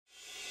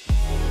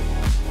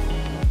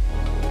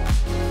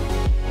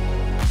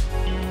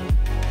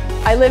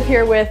I live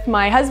here with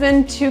my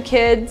husband, 2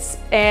 kids,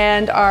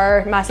 and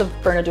our massive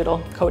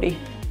Bernedoodle, Cody.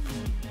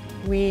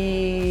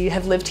 We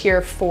have lived here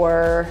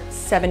for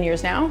 7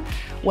 years now.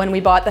 When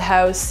we bought the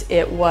house,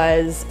 it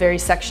was very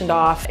sectioned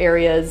off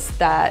areas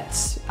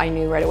that I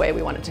knew right away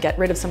we wanted to get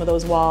rid of some of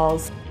those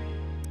walls.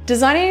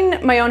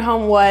 Designing my own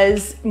home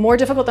was more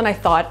difficult than I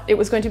thought it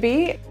was going to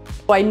be.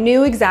 I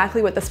knew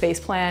exactly what the space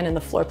plan and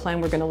the floor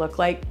plan were going to look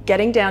like.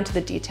 Getting down to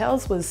the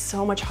details was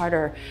so much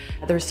harder.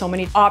 There's so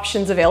many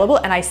options available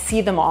and I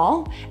see them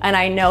all, and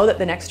I know that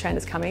the next trend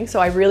is coming. So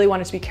I really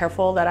wanted to be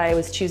careful that I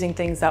was choosing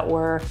things that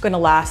were going to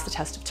last the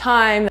test of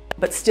time,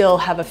 but still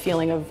have a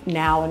feeling of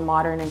now and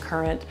modern and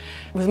current.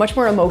 It was much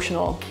more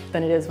emotional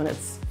than it is when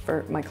it's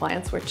for my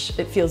clients, which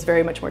it feels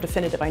very much more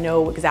definitive. I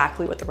know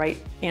exactly what the right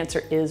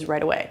answer is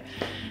right away.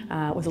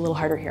 It was a little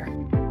harder here.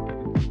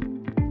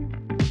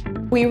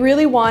 We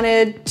really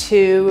wanted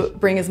to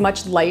bring as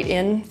much light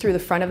in through the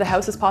front of the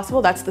house as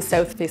possible. That's the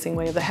south-facing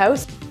way of the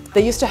house.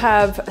 They used to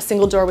have a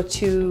single door with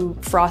 2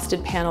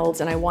 frosted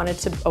panels, and I wanted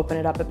to open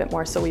it up a bit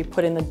more, so we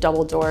put in the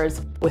double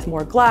doors with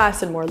more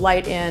glass and more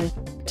light in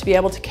to be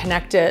able to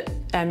connect it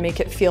and make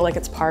it feel like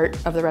it's part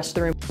of the rest of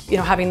the room. You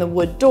know, having the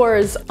wood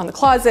doors on the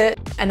closet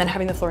and then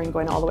having the flooring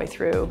going all the way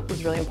through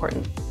was really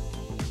important.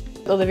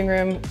 The living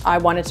room, I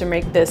wanted to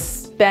make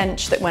this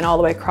bench that went all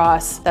the way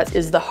across that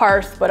is the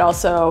hearth, but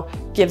also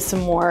gives some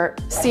more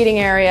seating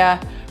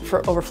area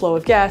for overflow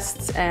of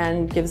guests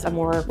and gives a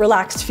more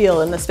relaxed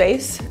feel in the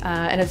space.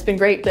 And it's been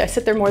great. I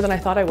sit there more than I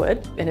thought I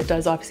would, and it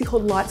does obviously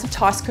hold lots of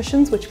toss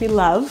cushions, which we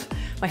love.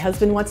 My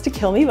husband wants to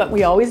kill me, but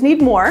we always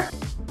need more.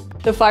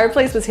 The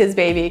fireplace was his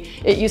baby.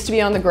 It used to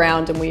be on the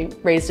ground and we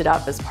raised it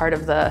up as part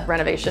of the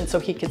renovation so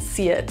he could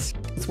see it.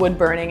 It's wood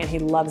burning and he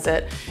loves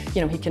it.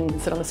 You know, he can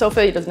sit on the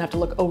sofa, he doesn't have to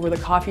look over the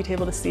coffee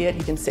table to see it.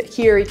 He can sit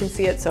here, he can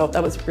see it, so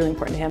that was really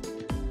important to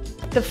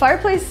him. The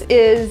fireplace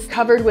is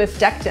covered with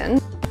Dickson.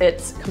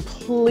 It's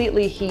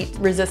completely heat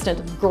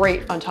resistant,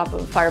 great on top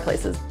of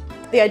fireplaces.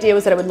 The idea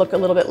was that it would look a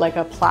little bit like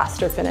a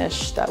plaster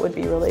finish that would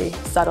be really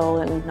subtle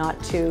and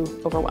not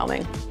too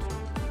overwhelming.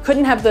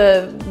 Couldn't have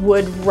the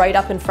wood right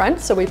up in front,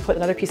 so we put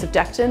another piece of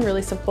Dickson,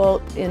 really simple,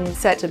 in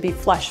set to be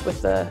flush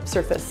with the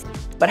surface.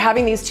 But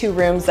having these 2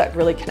 rooms that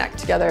really connect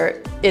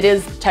together, it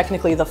is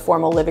technically the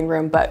formal living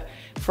room, but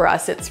for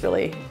us it's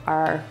really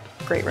our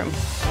great room.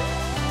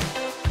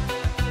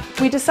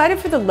 We decided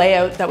for the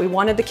layout that we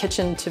wanted the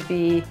kitchen to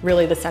be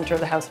really the center of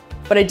the house,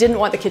 but I didn't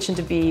want the kitchen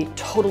to be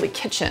totally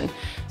kitchen.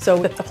 So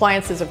the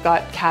appliances have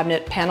got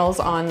cabinet panels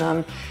on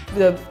them.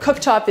 The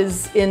cooktop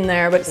is in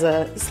there, but it's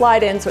a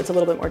slide in, so it's a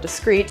little bit more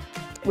discreet.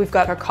 We've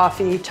got our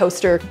coffee,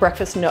 toaster,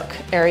 breakfast nook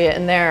area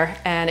in there,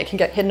 and it can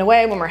get hidden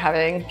away when we're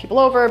having people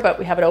over, but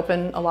we have it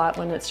open a lot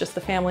when it's just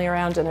the family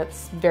around, and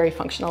it's very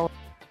functional.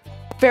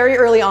 Very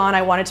early on,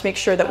 I wanted to make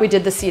sure that we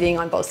did the seating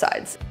on both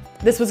sides.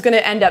 This was going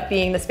to end up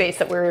being the space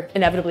that we're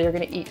inevitably are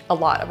going to eat a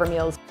lot of our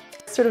meals.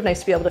 It's sort of nice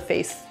to be able to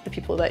face the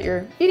people that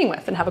you're eating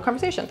with and have a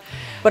conversation.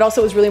 But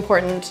also it was really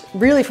important,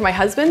 really for my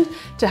husband,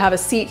 to have a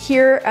seat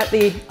here at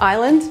the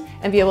island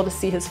and be able to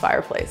see his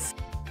fireplace.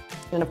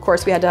 And of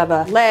course we had to have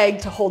a leg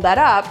to hold that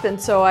up, and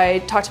so I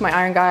talked to my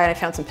iron guy and I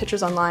found some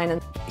pictures online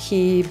and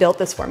he built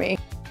this for me.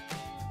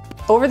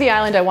 Over the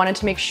island, I wanted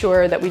to make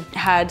sure that we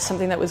had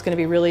something that was going to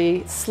be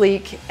really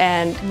sleek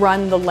and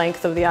run the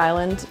length of the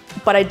island,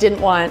 but I didn't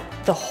want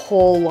the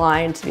whole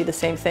line to be the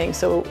same thing.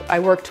 So I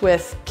worked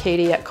with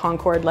Katie at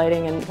Concord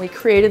Lighting and we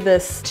created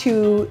this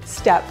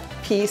 2-step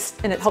piece,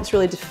 and it helps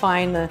really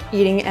define the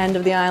eating end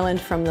of the island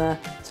from the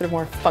sort of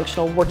more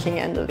functional working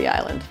end of the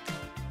island.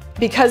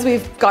 Because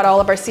we've got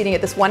all of our seating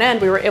at this one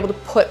end, we were able to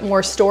put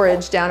more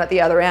storage down at the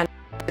other end.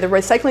 The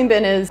recycling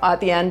bin is at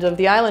the end of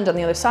the island on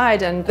the other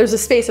side, and there's a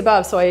space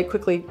above, so I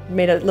quickly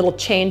made a little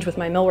change with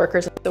my mill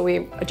workers. So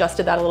we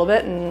adjusted that a little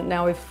bit, and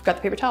now we've got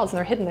the paper towels and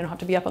they're hidden. They don't have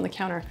to be up on the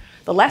counter.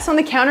 The less on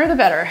the counter, the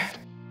better.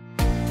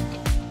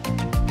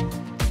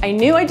 I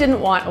knew I didn't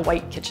want a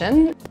white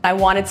kitchen. I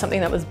wanted something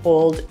that was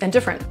bold and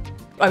different.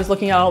 I was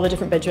looking at all the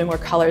different bedroom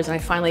colors, and I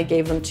finally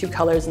gave them 2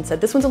 colors and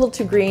said, this one's a little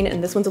too green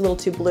and this one's a little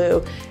too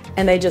blue.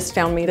 And they just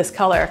found me this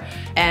color,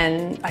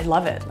 and I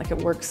love it. Like, it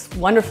works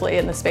wonderfully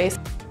in the space.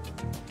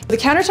 The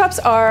countertops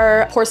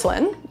are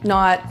porcelain,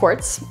 not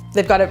quartz.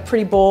 They've got a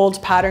pretty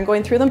bold pattern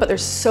going through them, but they're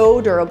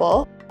so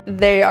durable.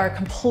 They are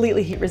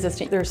completely heat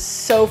resistant. They're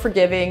so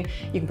forgiving.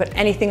 You can put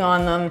anything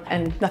on them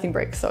and nothing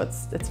breaks, so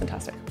it's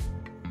fantastic.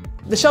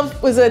 The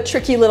shelf was a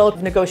tricky little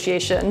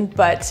negotiation,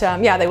 but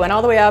yeah, they went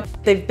all the way up.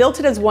 They've built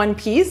it as one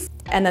piece,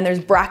 and then there's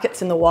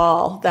brackets in the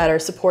wall that are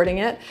supporting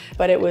it.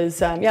 But it was,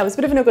 yeah, it was a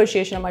bit of a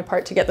negotiation on my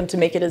part to get them to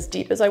make it as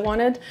deep as I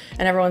wanted.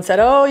 And everyone said,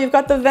 oh, you've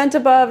got the vent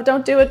above,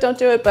 don't do it, don't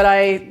do it. But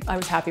I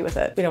was happy with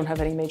it. We don't have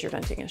any major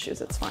venting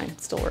issues, it's fine, it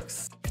still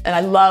works. And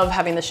I love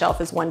having the shelf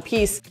as one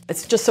piece.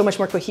 It's just so much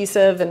more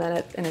cohesive, and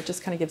then it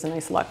just kind of gives a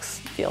nice luxe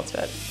feel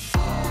to it.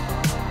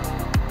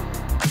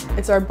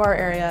 It's our bar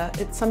area.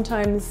 It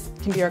sometimes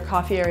can be our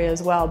coffee area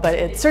as well, but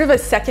it's sort of a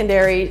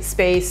secondary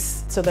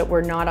space so that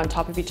we're not on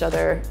top of each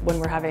other when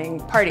we're having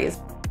parties.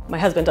 My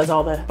husband does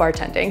all the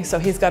bartending, so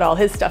he's got all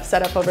his stuff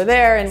set up over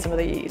there, and some of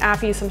the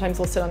appies sometimes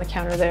will sit on the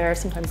counter there,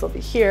 sometimes they'll be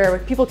here.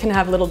 People can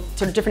have little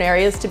sort of different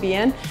areas to be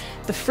in.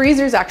 The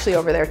freezer's actually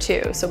over there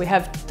too, so we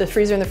have the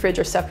freezer and the fridge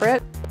are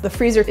separate. The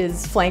freezer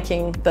is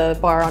flanking the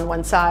bar on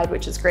one side,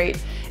 which is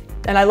great.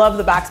 And I love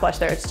the backsplash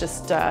there, it's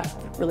just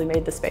really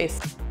made the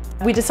space.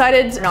 We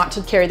decided not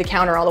to carry the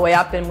counter all the way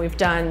up, and we've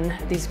done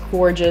these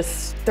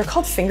gorgeous, they're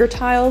called finger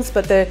tiles,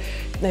 but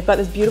they've got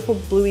this beautiful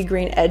bluey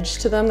green edge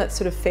to them that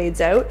sort of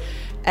fades out.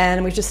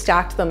 And we've just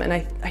stacked them, and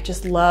I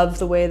just love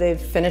the way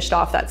they've finished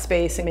off that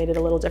space and made it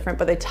a little different,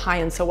 but they tie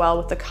in so well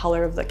with the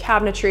color of the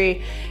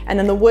cabinetry. And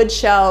then the wood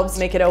shelves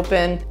make it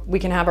open. We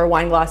can have our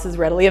wine glasses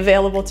readily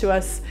available to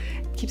us.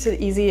 It keeps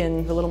it easy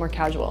and a little more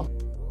casual.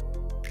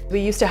 We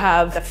used to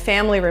have a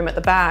family room at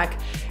the back,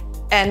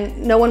 and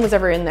no one was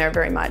ever in there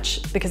very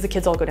much because the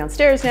kids all go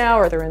downstairs now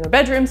or they're in their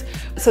bedrooms.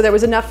 So there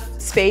was enough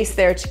space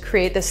there to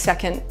create this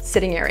second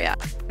sitting area.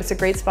 It's a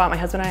great spot. My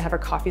husband and I have our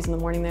coffees in the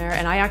morning there,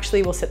 and I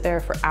actually will sit there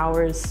for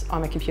hours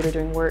on my computer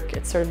doing work.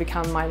 It's sort of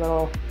become my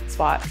little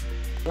spot.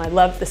 And I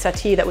love the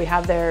settee that we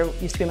have there. It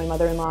used to be my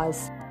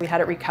mother-in-law's. We had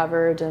it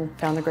recovered and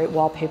found the great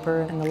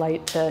wallpaper and the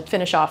light to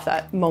finish off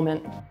that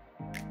moment.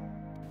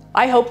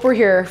 I hope we're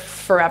here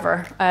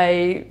forever.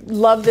 I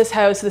love this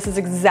house. This is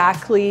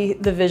exactly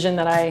the vision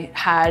that I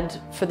had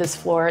for this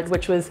floor,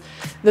 which was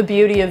the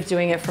beauty of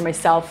doing it for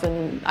myself,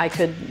 and I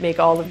could make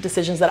all the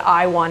decisions that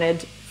I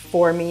wanted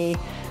for me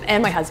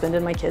and my husband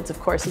and my kids, of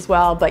course, as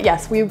well. But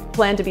yes, we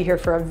plan to be here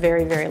for a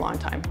very, very long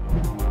time.